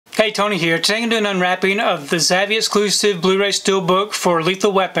Hey, Tony here. Today I'm doing an unwrapping of the Zavvi exclusive Blu-ray Steelbook for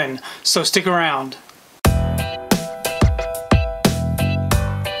Lethal Weapon, so stick around.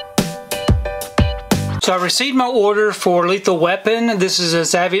 So I received my order for Lethal Weapon. This is a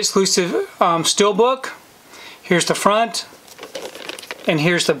Zavvi exclusive Steelbook. Here's the front and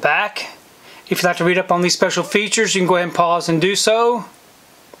here's the back. If you'd like to read up on these special features, you can go ahead and pause and do so.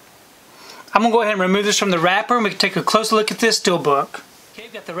 I'm going to go ahead and remove this from the wrapper and we can take a closer look at this Steelbook. Okay,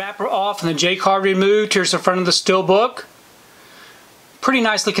 we've got the wrapper off and the J card removed. Here's the front of the Steelbook. Pretty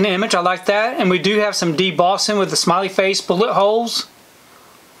nice looking image, I like that. And we do have some debossing with the smiley face bullet holes.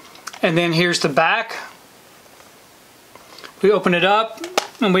 And then here's the back. We open it up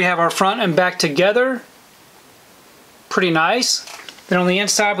and we have our front and back together. Pretty nice. Then on the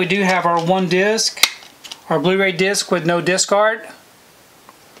inside we do have our one disc, our Blu-ray disc with no disc art.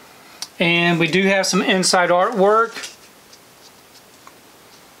 And we do have some inside artwork.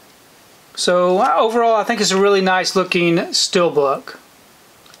 So overall I think it's a really nice looking Steelbook.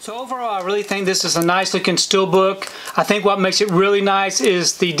 So overall I really think this is a nice looking Steelbook. I think what makes it really nice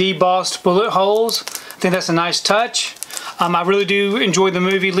is the debossed bullet holes. I think that's a nice touch. I really do enjoy the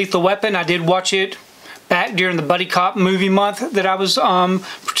movie Lethal Weapon. I did watch it back during the Buddy Cop movie month that I was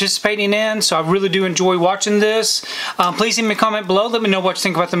participating in, so I really do enjoy watching this. Please leave me a comment below. Let me know what you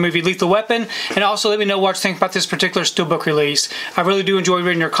think about the movie Lethal Weapon, and also let me know what you think about this particular Steelbook release. I really do enjoy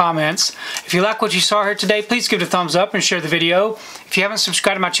reading your comments. If you like what you saw here today, please give it a thumbs up and share the video. If you haven't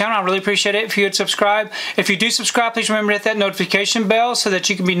subscribed to my channel, I really appreciate it if you would subscribe. If you do subscribe, please remember to hit that notification bell so that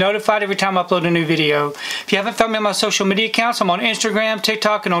you can be notified every time I upload a new video. If you haven't found me on my social media accounts, I'm on Instagram,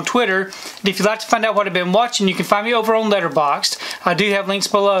 TikTok, and on Twitter. And if you'd like to find out what I've been watching, you can find me over on Letterboxd. I do have links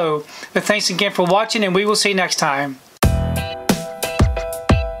below. But thanks again for watching, and we will see you next time.